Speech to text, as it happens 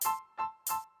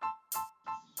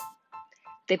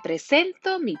Te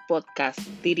presento mi podcast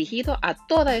dirigido a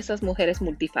todas esas mujeres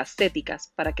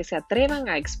multifacéticas para que se atrevan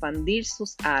a expandir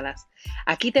sus alas.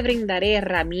 Aquí te brindaré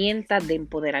herramientas de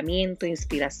empoderamiento e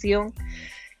inspiración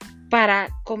para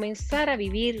comenzar a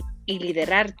vivir y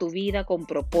liderar tu vida con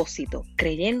propósito,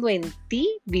 creyendo en ti,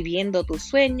 viviendo tu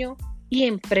sueño y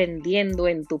emprendiendo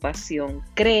en tu pasión.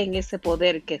 Cree en ese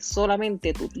poder que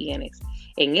solamente tú tienes,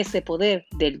 en ese poder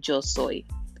del yo soy.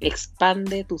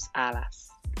 Expande tus alas.